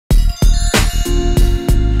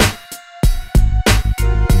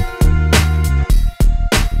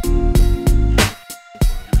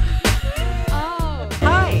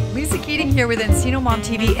here with EncinoMom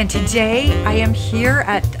TV, and today I am here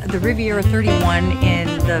at the Riviera 31 in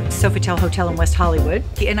the Sofitel Hotel in West Hollywood,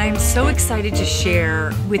 and I'm so excited to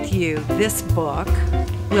share with you this book,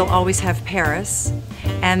 We'll Always Have Paris,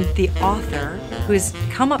 and the author who has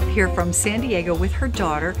come up here from San Diego with her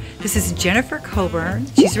daughter. This is Jennifer Coburn.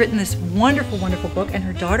 She's written this wonderful, wonderful book, and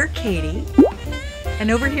her daughter Katie. And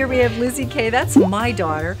over here we have Lizzie Kay, that's my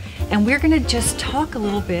daughter, and we're gonna just talk a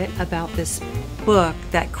little bit about this book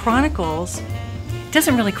that chronicles,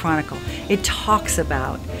 doesn't really chronicle, it talks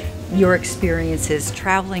about your experiences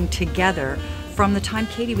traveling together from the time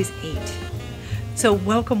Katie was 8. So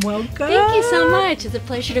welcome, welcome. Thank you so much. It's a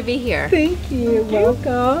pleasure to be here. Thank you,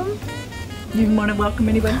 welcome. You want to welcome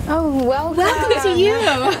anybody? Oh, welcome to you.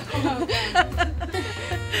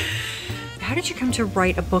 How did you come to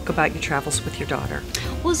write a book about your travels with your daughter?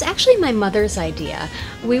 Well, it's actually my mother's idea.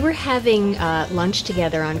 We were having lunch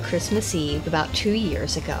together on Christmas Eve about 2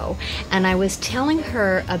 years ago, and I was telling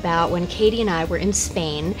her about when Katie and I were in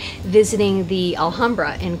Spain visiting the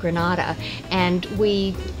Alhambra in Granada, and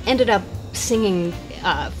we ended up singing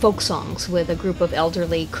folk songs with a group of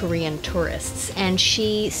elderly Korean tourists, and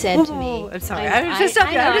she said to me, I'm sorry, I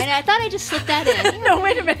thought I just slipped that in. No,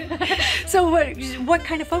 wait a minute. So what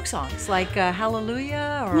kind of folk songs? Like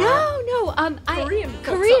Hallelujah? Or No,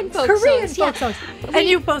 Korean folk songs. Yeah. And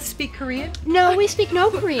you both speak Korean? No, we speak no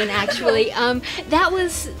Korean, actually. That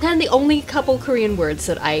was kind of the only couple Korean words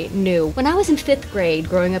that I knew. When I was in 5th grade,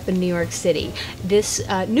 growing up in New York City, this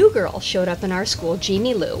new girl showed up in our school,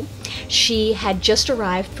 Jamie Lou. She had just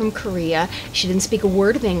arrived from Korea. She didn't speak a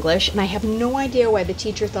word of English, and I have no idea why the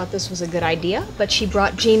teacher thought this was a good idea, but she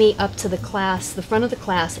brought Jamie up to the front of the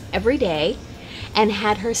class every day and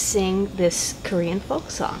had her sing this Korean folk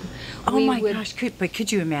song. Oh my gosh,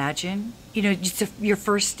 could you imagine? You know, just your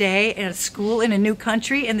first day at a school in a new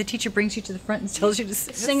country, and the teacher brings you to the front and tells you to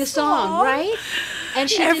sing a song, right? And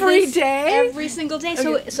she every did this day? every single day.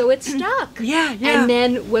 So it stuck. Yeah. And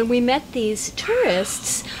then when we met these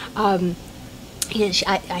tourists,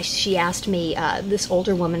 she asked me, this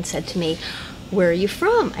older woman said to me, "Where are you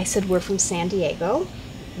from?" I said, "We're from San Diego."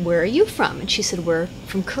 "Where are you from?" And she said, "We're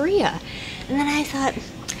from Korea." And then I thought,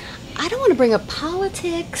 I don't want to bring up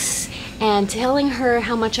politics, and telling her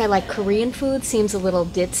how much I like Korean food seems a little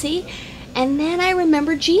ditzy. And then I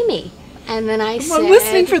remembered Jamie. And then I said, I'm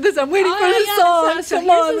listening for this. I'm waiting for the song.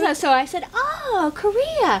 So I said, "Oh,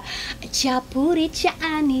 Korea."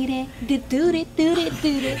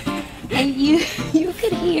 And you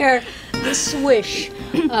could hear the swish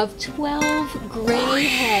of 12 gray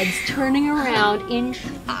heads turning around in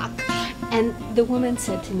shock. And the woman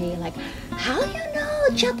said to me, like, "How you know?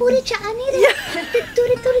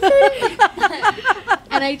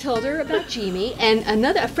 And I told her about Jamie, and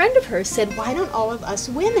a friend of hers said, "Why don't all of us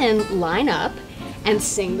women line up and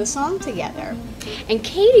sing the song together?" And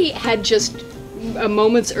Katie had just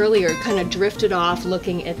moments earlier kind of drifted off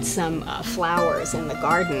looking at some flowers in the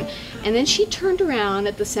garden, and then she turned around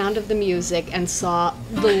at the sound of the music and saw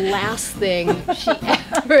the last thing she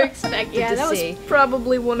ever expected to see. Yeah, that was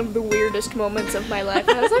probably one of the weirdest moments of my life.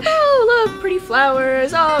 I was like, "Oh, look, pretty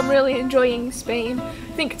flowers. Oh, I'm really enjoying Spain.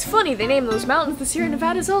 I think it's funny they name those mountains the Sierra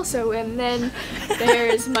Nevadas also." And then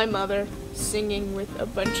there's my mother singing with a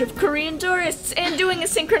bunch of Korean tourists and doing a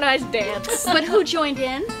synchronized dance. But who joined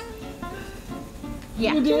in?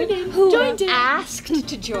 Yeah. Who asked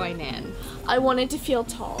to join in? I wanted to feel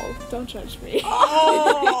tall. Don't judge me.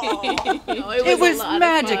 Oh. No, it was a lot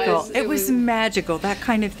magical. of fun. It was magical. That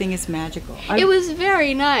kind of thing is magical. It was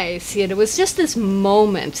very nice. It was just this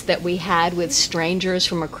moment that we had with strangers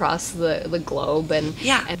from across the globe. And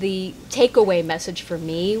the takeaway message for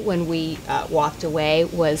me when we walked away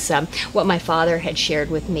was what my father had shared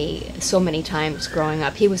with me so many times growing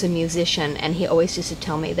up. He was a musician, and he always used to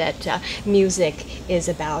tell me that music is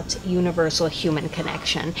about universal human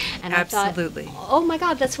connection. And Absolutely. I thought, oh my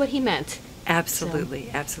God, that's what he meant. Absolutely,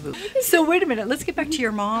 absolutely. So wait a minute. Let's get back to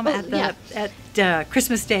your mom at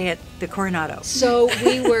Christmas Day at the Coronado. So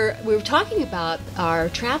we were talking about our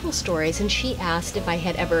travel stories, and she asked if I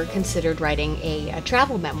had ever considered writing a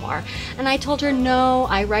travel memoir, and I told her no.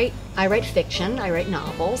 I write fiction. I write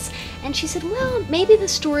novels, and she said, "Well, maybe the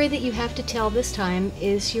story that you have to tell this time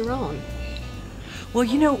is your own." Well,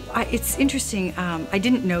 you know, it's interesting. I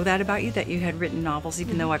didn't know that about you, that you had written novels,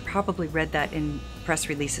 even though I probably read that in press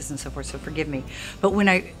releases and so forth, so forgive me. But when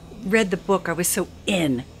I read the book, I was so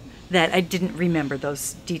in that I didn't remember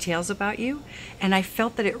those details about you. And I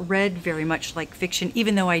felt that it read very much like fiction,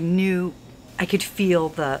 even though I knew I could feel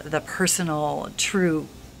the personal truth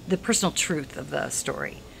of the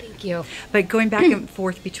story. Thank you. But going back and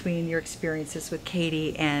forth between your experiences with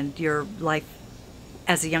Katie and your life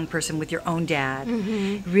as a young person with your own dad.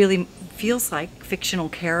 Really feels like fictional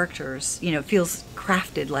characters. You know, it feels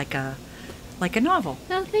crafted like a novel.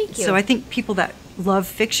 Oh, thank you. So I think people that love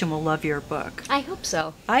fiction will love your book. I hope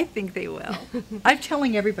so. I think they will. I'm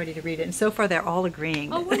telling everybody to read it, and so far they're all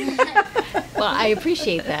agreeing. Oh, well, I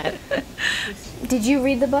appreciate that. Did you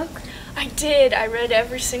read the book? I did. I read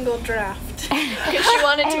every single draft because she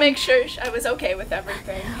wanted to make sure I was okay with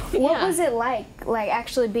everything. What was it like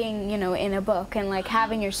actually being, in a book and like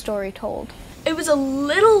having your story told? It was a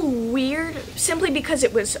little weird simply because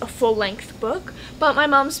it was a full-length book, but my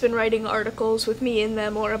mom's been writing articles with me in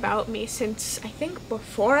them or about me since I think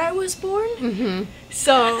before I was born.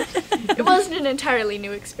 So it wasn't an entirely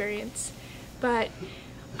new experience. But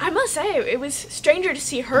I must say, it was stranger to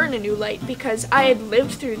see her in a new light because I had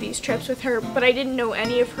lived through these trips with her, but I didn't know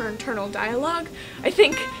any of her internal dialogue. I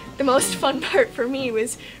think the most fun part for me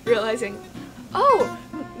was realizing, oh,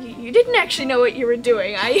 you didn't actually know what you were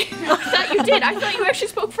doing. I thought you did. I thought you actually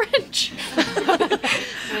spoke French.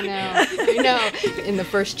 I know. In the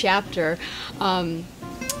first chapter,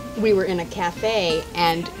 we were in a cafe,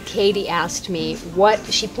 and Katie asked me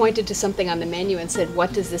she pointed to something on the menu and said,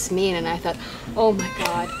 "What does this mean?" And I thought, oh my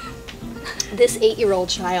God, this 8-year-old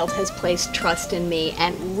child has placed trust in me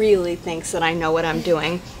and really thinks that I know what I'm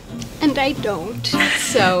doing. And I don't.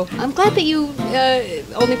 So I'm glad that you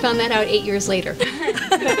only found that out 8 years later.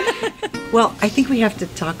 Well, I think we have to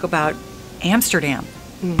talk about Amsterdam.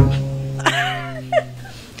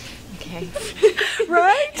 Okay.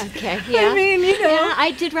 Right? Okay. Yeah. I mean, Yeah,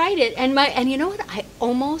 I did write it, and you know what? I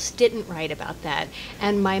almost didn't write about that.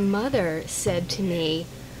 And my mother said to me,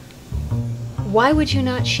 "Why would you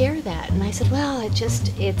not share that?" And I said, "Well, it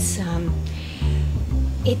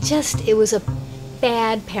was a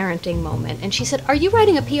bad parenting moment." And she said, "Are you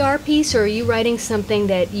writing a PR piece, or are you writing something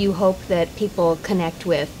that you hope that people connect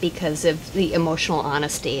with because of the emotional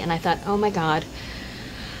honesty?" And I thought, oh my God,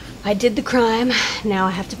 I did the crime, now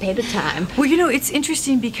I have to pay the time. Well, it's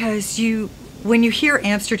interesting because when you hear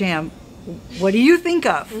Amsterdam, what do you think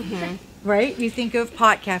of? Right? You think of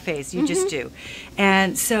pot cafes, you just do.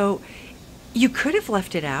 And so you could have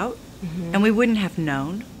left it out, and we wouldn't have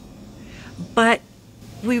known. But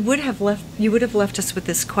you would have left us with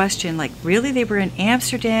this question, like, really, they were in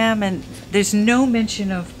Amsterdam and there's no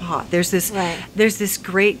mention of pot. There's this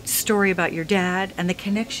great story about your dad and the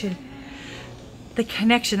connection,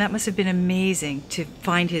 that must have been amazing to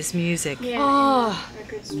find his music. Yeah, Oh,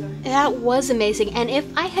 record store. that was amazing. And if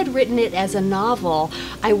I had written it as a novel,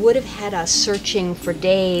 I would have had us searching for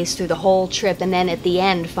days through the whole trip and then at the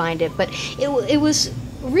end find it. But it was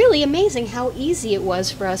really amazing how easy it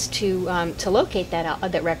was for us to locate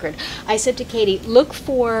that record. I said to Katie, look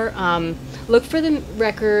for the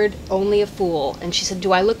record "Only a Fool," and she said,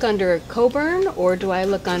 "Do I look under Coburn or do I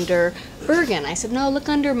look under Bergen?" I said, "No, look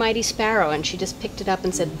under Mighty Sparrow," and she just picked it up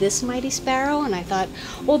and said, "This Mighty Sparrow," and I thought,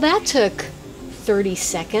 well, that took 30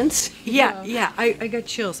 seconds. Yeah. I got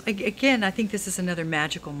chills. Again, I think this is another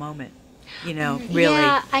magical moment. Really.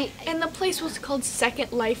 Yeah, And the place was called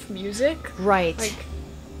Second Life Music. right. Like,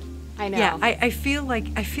 I know. Yeah, I feel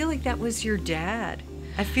like that was your dad.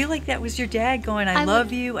 I feel like that was your dad going, I I love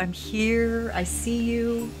would- you, I'm here, I see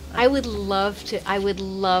you. I would love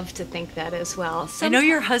to think that as well. I know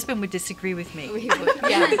your husband would disagree with me. He would.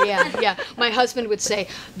 Yeah. My husband would say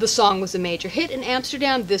the song was a major hit in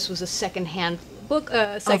Amsterdam. This was a second-hand book.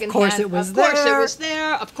 Of course it was Of course it there. was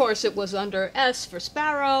there. Of course it was under S for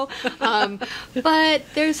Sparrow. But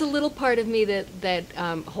there's a little part of me that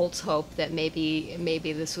holds hope that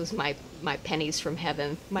maybe this was my pennies from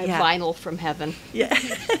heaven, my Yeah. vinyl from heaven. Yeah.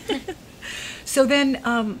 So then,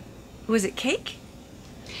 was it cake?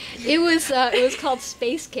 It was called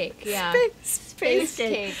Space Cake. Yeah. Space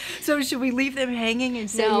cake. So should we leave them hanging and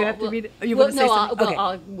say No, you have to well- read it? Or you well, want to say no, something?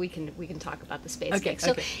 Okay. we can talk about the space Okay, cake.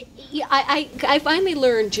 So, okay. yeah, I finally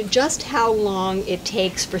learned just how long it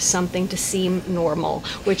takes for something to seem normal,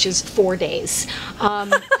 which is 4 days.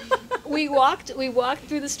 We walked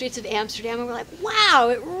through the streets of Amsterdam and we're like, wow,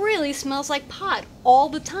 it really smells like pot all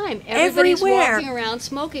the time. Everybody's Everywhere. walking around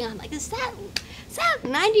smoking. I'm like, is that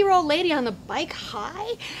 90-year-old lady on the bike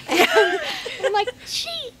high? And I'm like, she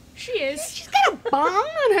is. she's got a bong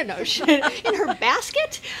on her nose in her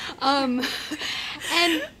basket. And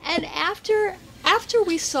after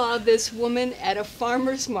we saw this woman at a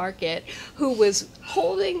farmer's market who was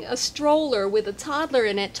holding a stroller with a toddler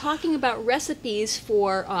in it, talking about recipes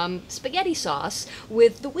for spaghetti sauce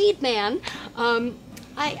with the weed man,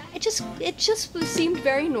 it just seemed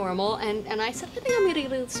very normal, and I said, I think I'm gonna get a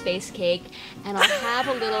little space cake, and I'll have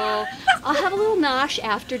a little nosh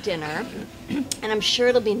after dinner, and I'm sure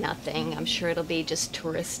it'll be nothing. I'm sure it'll be just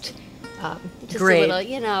tourist just Grade. a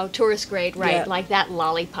little, tourist grade, right? Yeah. Like that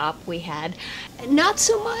lollipop we had. Not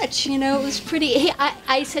so much, it was pretty. Hey,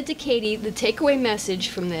 I said to Katie, the takeaway message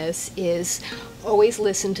from this is always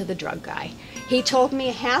listen to the drug guy. He told me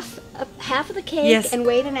half of the cake Yes. and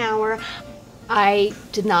wait an hour. I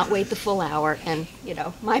did not wait the full hour, and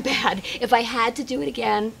my bad. If I had to do it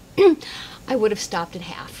again, I would have stopped at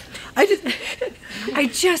half. I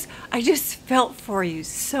just felt for you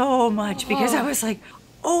so much because I was like,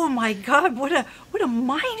 oh my God, what a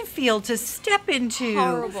minefield to step into.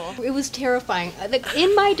 Horrible. It was terrifying.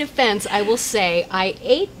 In my defense, I will say I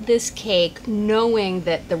ate this cake knowing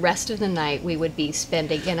that the rest of the night we would be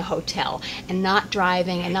spending in a hotel and not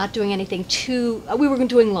driving and not doing anything we were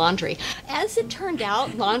doing laundry. As it turned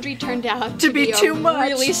out, laundry turned out to be a too much.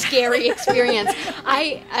 really scary experience.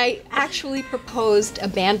 I actually proposed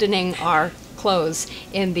abandoning our clothes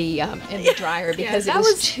in the dryer because that it was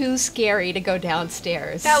was- too scary to go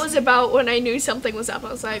downstairs. That was about when I knew something was up.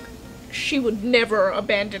 I was like, she would never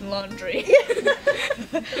abandon laundry.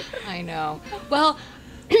 I know. Well,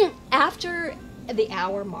 after the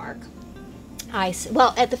hour mark, at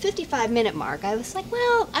the 55-minute mark, I was like,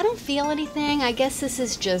 well, I don't feel anything. I guess this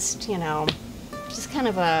is just, just kind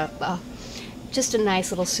of just a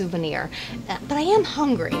nice little souvenir. But I am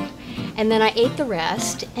hungry. And then I ate the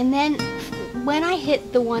rest. And then when I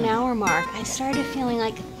hit the 1 hour mark, I started feeling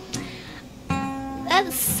like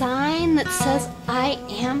that sign that says, I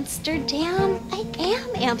Amsterdam. I am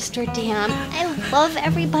Amsterdam. I love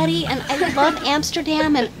everybody and I love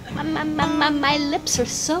Amsterdam and my lips are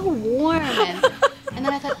so warm. And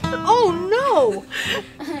then I thought, oh no!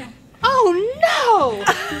 Oh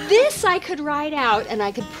no! This I could write out and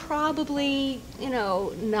I could probably,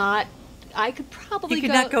 not. I could probably You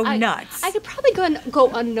could not go nuts. I could probably go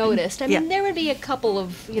unnoticed. I mean, Yeah. there would be a couple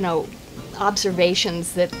of,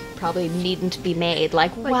 observations that probably needn't be made.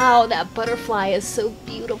 Like, wow, that butterfly is so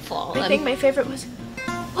beautiful. I think my favorite was,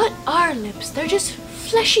 what are lips? They're just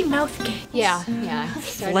fleshy mouth cakes. Yeah.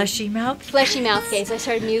 Fleshy mouth? Fleshy mouth case. I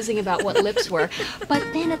started musing about what lips were. But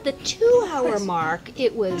then at the 2 hour mark,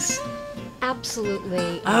 it was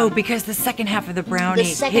absolutely... Because the second half of the brownie the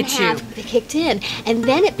second hit half you. kicked in, and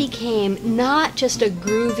then it became not just a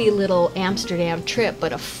groovy little Amsterdam trip,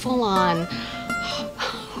 but a full-on.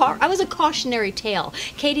 I was a cautionary tale.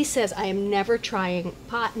 Katie says I am never trying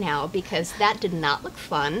pot now because that did not look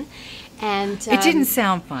fun, and It didn't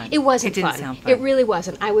sound fun. It wasn't It didn't fun. sound fun. It really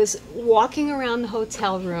wasn't. I was walking around the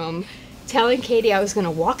hotel room, telling Katie I was going to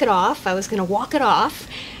walk it off.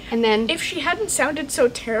 And then If she hadn't sounded so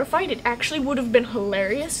terrified, it actually would have been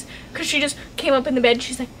hilarious. Because she just came up in the bed and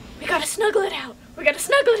she's like, we gotta snuggle it out. We gotta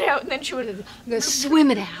snuggle it out. And then she would have... I'm going to swim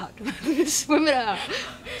it out. Swim it out.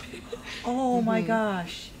 Oh my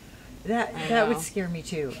gosh. That know. would scare me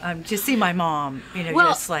too. Just see my mom, Well-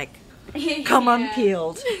 just like come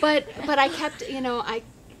unpeeled. But I kept, I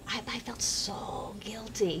felt so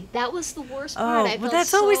guilty. That was the worst part. I felt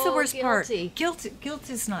that's always the so worst guilty. part. Guilt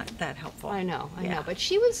is not that helpful. I know. Yeah. But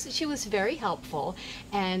she was very helpful,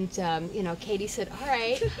 and Katie said, "All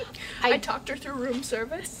right." I talked her through room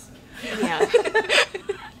service. Yeah.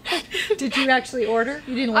 Did you actually order?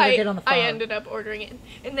 You didn't let her get on the phone. I ended up ordering it.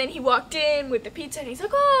 And then he walked in with the pizza and he's like,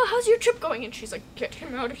 oh, how's your trip going? And she's like, get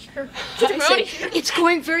him out of here. Get him I out said, of here. it's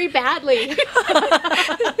going very badly.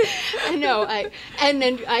 I know. And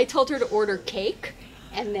then I told her to order cake,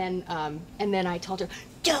 and then I told her,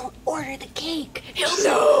 don't order the cake. He'll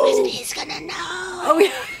know. I said, he's gonna know. Oh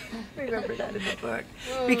yeah. I remember that in the book.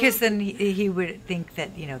 Because then he would think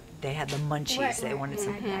that, they had the munchies. Right, they right, wanted right,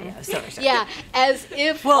 something. right. Yeah, sorry. Yeah, as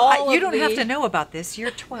if Well, all you of don't have the- to know about this.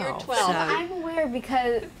 You're 12. You're 12. So. I'm aware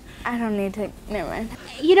because I don't need to. Never mind.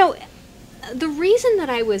 The reason that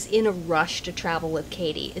I was in a rush to travel with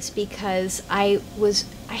Katie is because I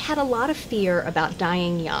had a lot of fear about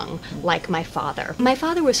dying young, like my father. My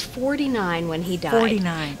father was 49 when he died.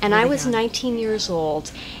 49. And I Really was young. 19 years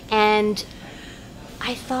old. And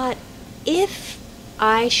I thought, if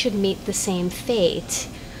I should meet the same fate,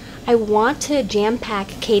 I want to jam-pack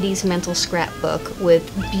Katie's mental scrapbook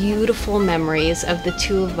with beautiful memories of the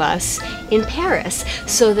two of us in Paris,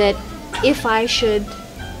 so that if I should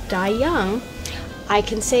die young, I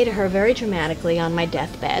can say to her very dramatically on my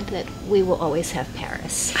deathbed that we will always have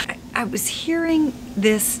Paris. I was hearing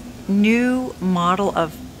this new model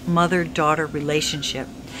of mother-daughter relationship.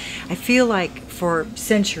 I feel like for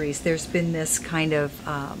centuries there's been this kind of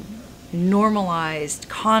normalized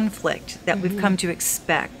conflict that we've come to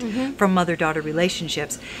expect from mother-daughter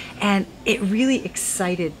relationships, and it really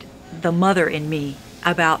excited the mother in me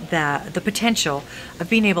about the potential of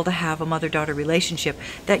being able to have a mother-daughter relationship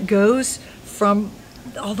that goes from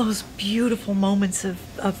all those beautiful moments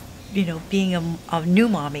of being a new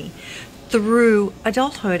mommy through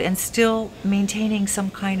adulthood and still maintaining some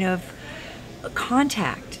kind of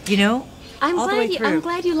contact, all the way through. I'm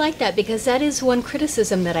glad you like that, because that is one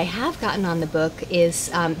criticism that I have gotten on the book is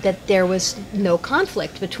that there was no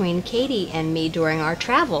conflict between Katie and me during our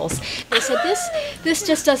travels. They said this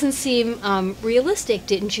just doesn't seem realistic.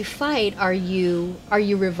 Didn't you fight? Are you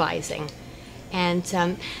revising? And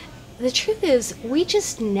the truth is, we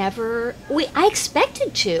just never. I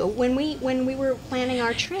expected to when we were planning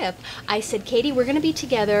our trip. I said, Katie, we're going to be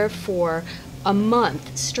together for a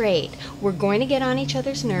month straight. We're going to get on each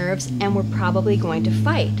other's nerves, and we're probably going to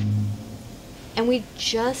fight. And we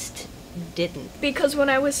just didn't. Because when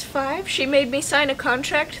I was 5, she made me sign a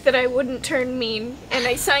contract that I wouldn't turn mean, and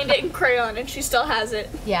I signed it in crayon, and she still has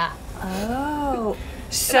it. Yeah. Oh.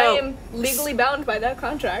 And So I am legally bound by that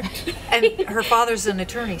contract. and her father's an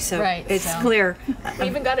attorney, so Right, it's so. clear. I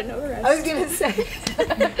even got it notarized. I was gonna say.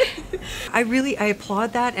 I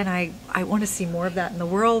applaud that, and I want to see more of that in the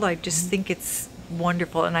world. I just think it's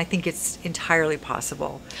wonderful, and I think it's entirely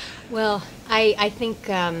possible. Well, I think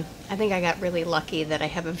I got really lucky that I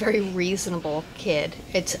have a very reasonable kid.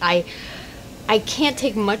 I can't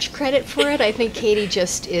take much credit for it. I think Katie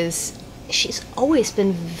just is. She's always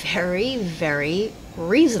been very, very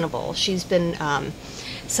reasonable. She's been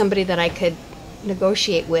somebody that I could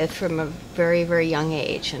negotiate with from a very, very young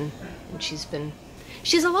age, and she's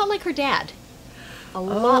a lot like her dad, a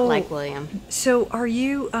lot like William. So are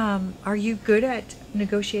you good at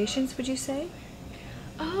negotiations, would you say?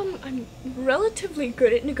 I'm relatively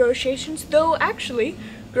good at negotiations, though actually,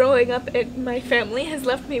 growing up in my family has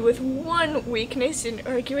left me with one weakness in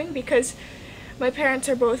arguing, because my parents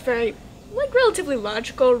are both very, relatively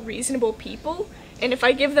logical, reasonable people, and if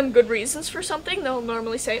I give them good reasons for something, they'll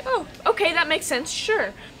normally say, oh, okay, that makes sense,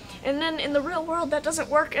 sure. And then in the real world, that doesn't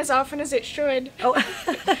work as often as it should. Oh.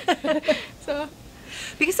 So,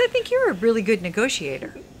 Because I think you're a really good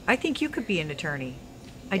negotiator. I think you could be an attorney.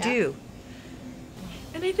 I do.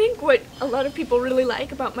 and I think what a lot of people really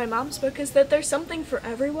like about my mom's book is that there's something for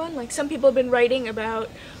everyone. Like, some people have been writing about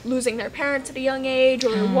losing their parents at a young age,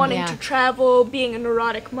 or wanting yeah. to travel, being a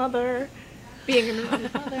neurotic mother. Being a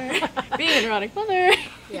neurotic mother.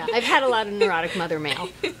 Yeah, I've had a lot of neurotic mother mail.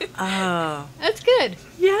 Oh. That's good.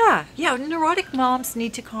 Yeah. Neurotic moms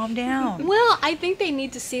need to calm down. Well, I think they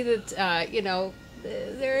need to see that,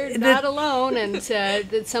 they're not alone, and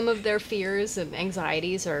that some of their fears and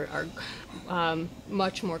anxieties are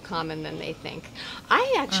much more common than they think.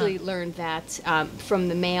 I actually learned that from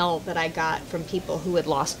the mail that I got from people who had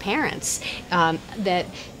lost parents, that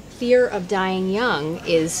fear of dying young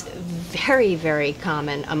is very, very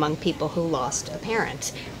common among people who lost a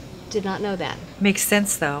parent. Did not know that. Makes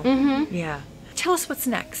sense, though. Mm-hmm. Yeah. Tell us what's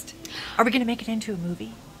next. Are we going to make it into a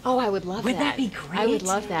movie? Oh, I would love that. Would that be great? I would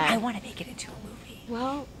love that. I want to make it into a movie.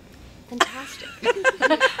 Well, fantastic.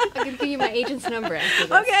 I'm going to give you my agent's number after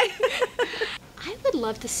this. Okay. I would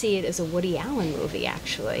love to see it as a Woody Allen movie,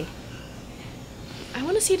 actually. I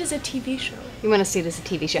want to see it as a TV show. You want to see it as a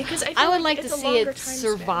TV show? Because I feel I would like like to it's a see longer it time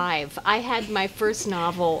survive. I had my first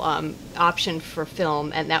novel optioned for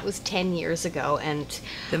film, and that was 10 years ago. And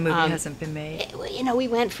The movie hasn't been made. we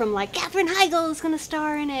went from like Katherine Heigl is going to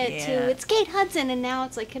star in it Yeah. to it's Kate Hudson, and now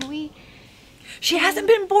it's like, can we? She hasn't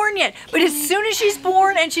been born yet, but as soon as she's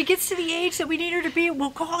born and she gets to the age that we need her to be,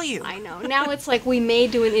 we'll call you. I know. Now it's like we may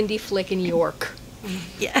do an indie flick in York.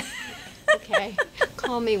 Yeah. Okay,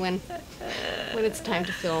 call me when it's time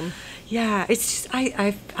to film. Yeah, it's just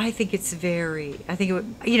I think it's very. I think it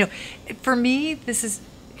would, for me this is.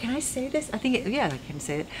 Can I say this? I think I can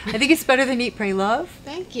say it. I think it's better than Eat, Pray, Love.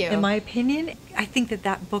 Thank you. In my opinion, I think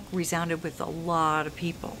that book resounded with a lot of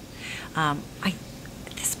people.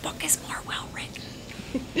 This book is more well written.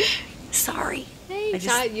 Sorry. Hey,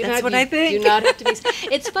 that's what I think. You do not have to be.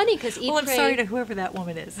 It's funny because Eat, Well, I'm Pray, sorry to whoever that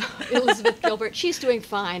woman is. Elizabeth Gilbert. She's doing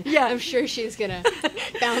fine. Yeah. I'm sure she's gonna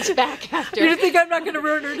bounce back after. You don't think I'm not going to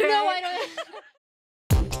ruin her day? No, I don't.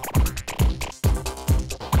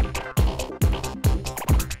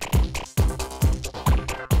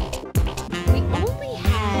 We only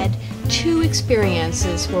had 2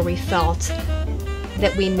 experiences where we felt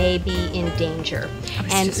that we may be in danger.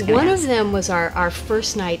 And one of them was our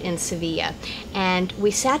first night in Sevilla. And we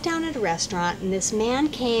sat down at a restaurant, and this man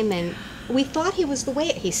came, and we thought he was the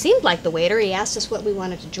waiter. He seemed like the waiter. He asked us what we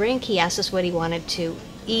wanted to drink. He asked us what he wanted to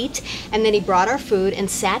eat. And then he brought our food and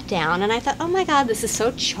sat down. And I thought, oh my God, this is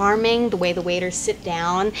so charming, the way the waiters sit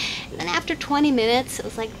down. And then after 20 minutes, it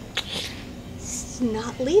was like, he's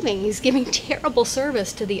not leaving. He's giving terrible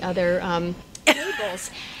service to the other tables.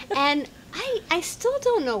 And I still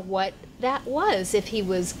don't know what that was, if he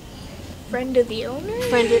was Friend of the owner?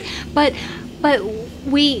 But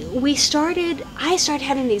I started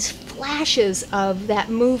having these flashes of that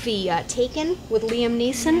movie Taken with Liam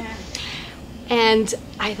Neeson, and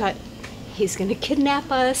I thought he's going to kidnap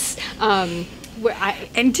us. And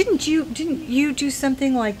didn't you do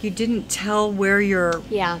something like you didn't tell where your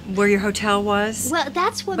hotel was? Well,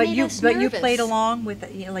 that's what made us nervous. But you played along with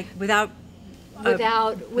it, like without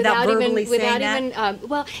verbally saying that?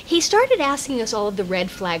 Well, he started asking us all of the red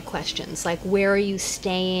flag questions, like where are you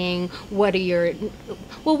staying, what are your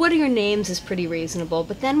names is pretty reasonable,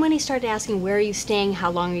 but then when he started asking where are you staying, how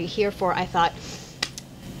long are you here for, I thought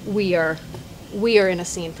we are in a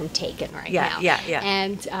scene from Taken right now. Yeah.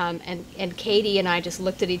 And Katie and I just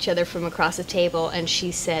looked at each other from across the table, and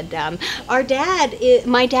she said,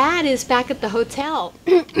 my dad is back at the hotel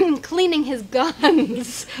cleaning his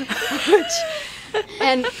guns.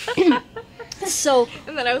 And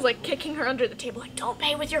then I was like kicking her under the table, like, don't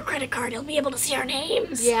pay with your credit card, he'll be able to see our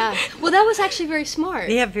names. Yeah. Well, that was actually very smart.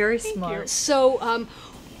 Yeah, very smart. So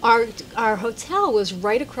our hotel was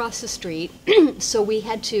right across the street, so we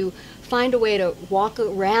had to find a way to walk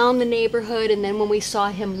around the neighborhood, and then when we saw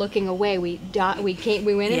him looking away, we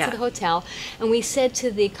went into the hotel, and we said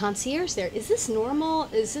to the concierge there, "Is this normal?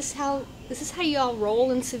 Is this how you all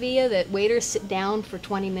roll in Sevilla, that waiters sit down for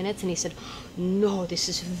 20 minutes?" And he said, "No, this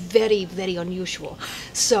is very, very unusual."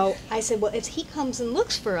 So I said, "Well, if he comes and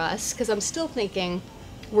looks for us," because I'm still thinking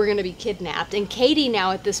we're going to be kidnapped. And Katie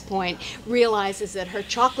now at this point realizes that her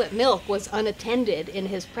chocolate milk was unattended in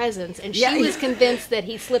his presence, and she was convinced that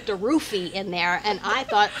he slipped a roofie in there, and I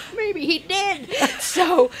thought maybe he did.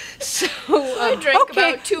 So I drank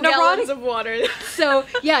about 2 gallons of water. So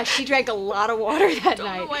yeah, she drank a lot of water that night. I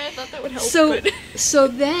don't know why I thought that would help. So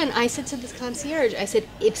then I said to this concierge, I said,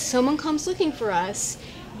 if someone comes looking for us,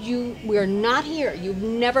 we are not here. You've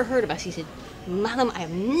never heard of us. He said, "Madam, I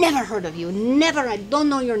have never heard of you. Never. I don't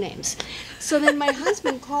know your names." So then my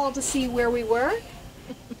husband called to see where we were,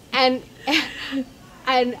 and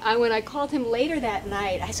when I called him later that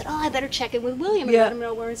night, I said, "Oh, I better check in with William and let him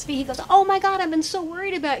know we're in Sevilla." He goes, "Oh my God, I've been so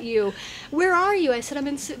worried about you. Where are you?" I said,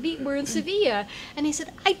 "We're in Sevilla." And he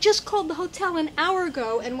said, "I just called the hotel an hour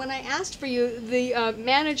ago, and when I asked for you, the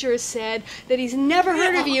manager said that he's never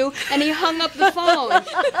heard of you, and he hung up the phone."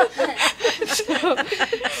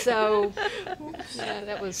 So yeah,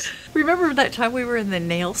 that was. Remember that time we were in the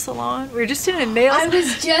nail salon? We were just in a nail salon. I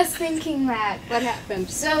was just thinking that. What happened?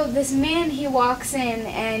 So this man, he walks in,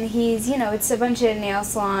 and he's, it's a bunch of nail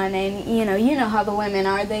salon, and you know how the women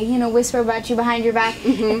are. They, whisper about you behind your back.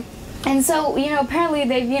 Mm-hmm. And so, apparently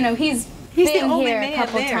they've, he's the been only here man a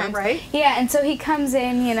couple there, times, right? Yeah, and so he comes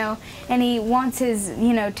in, and he wants his,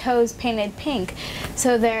 toes painted pink.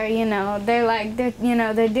 So they're doing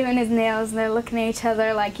his nails, and they're looking at each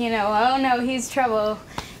other like, oh no, he's trouble.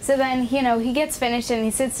 So then, he gets finished and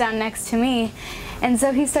he sits down next to me, and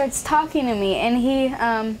so he starts talking to me, and he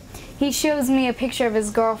shows me a picture of his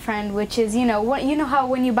girlfriend, which is, how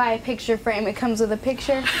when you buy a picture frame, it comes with a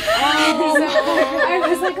picture. Oh. So I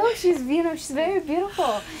was like, oh, she's very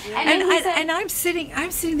beautiful. And I'm sitting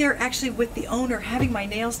there actually with the owner having my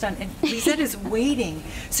nails done, and Lisette is waiting.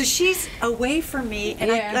 So she's away from me,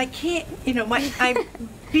 and I can't,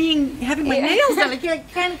 having my nails done, I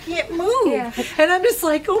kind of can't move. Yeah. And I'm just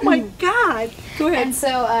like, oh my God. Go ahead. And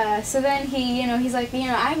so then he, he's like,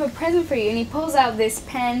 I have a present for you, and he pulls out this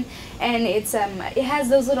pen, and it has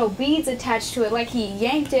those little beads attached to it, like he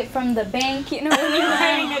yanked it from the bank, when you're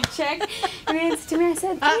writing a check. And he hands it to me. I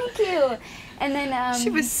said, thank you. And then she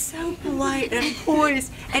was so polite and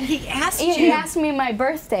poised, and he asked He asked me my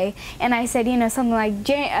birthday, and I said, something like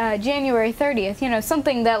January 30th,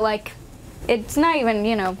 something that like it's not even,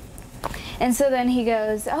 And so then he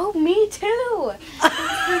goes, "Oh, me too."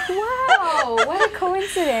 I was like, wow, what a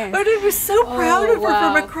coincidence. But I was so proud of her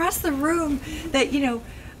from across the room that,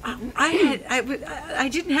 I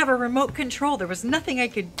didn't have a remote control. There was nothing I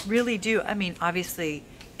could really do. I mean, obviously,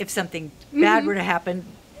 if something bad were to happen,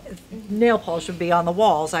 nail polish would be on the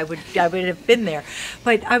walls. I would have been there.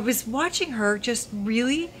 But I was watching her just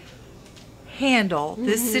really handle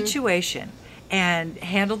this situation and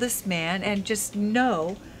handle this man, and just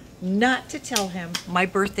know not to tell him my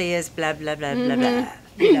birthday is blah blah blah blah blah.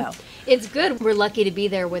 It's good. We're lucky to be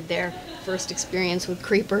there with their first experience with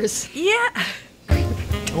creepers. Yeah.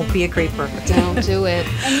 Don't be a creeper. Don't do it.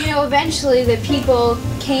 And eventually the people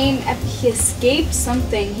came. He escaped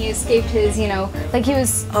something. He escaped his, like he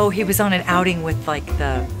was. Oh, he was on an outing with like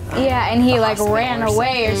the Yeah, and he like ran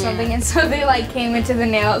away or something, and so they like came into the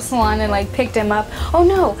nail salon and like picked him up. Oh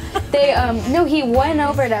no, they no, he went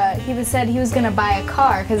over to. He said he was gonna buy a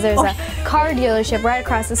car because there's a car dealership right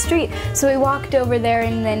across the street. So we walked over there,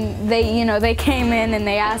 and then they, you know, they came in and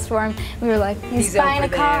they asked for him. We were like, he's buying a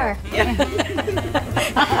car. Yeah.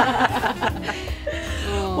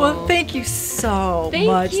 Well, thank you so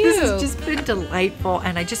much. you. This has just been delightful,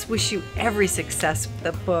 and I just wish you every success with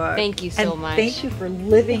the book. Thank you so much. Thank you for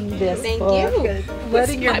living this book you. and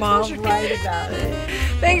letting your mom write about it.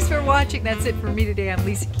 Thanks for watching. That's it for me today. I'm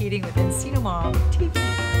Lisa Keating with EncinoMom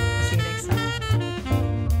TV.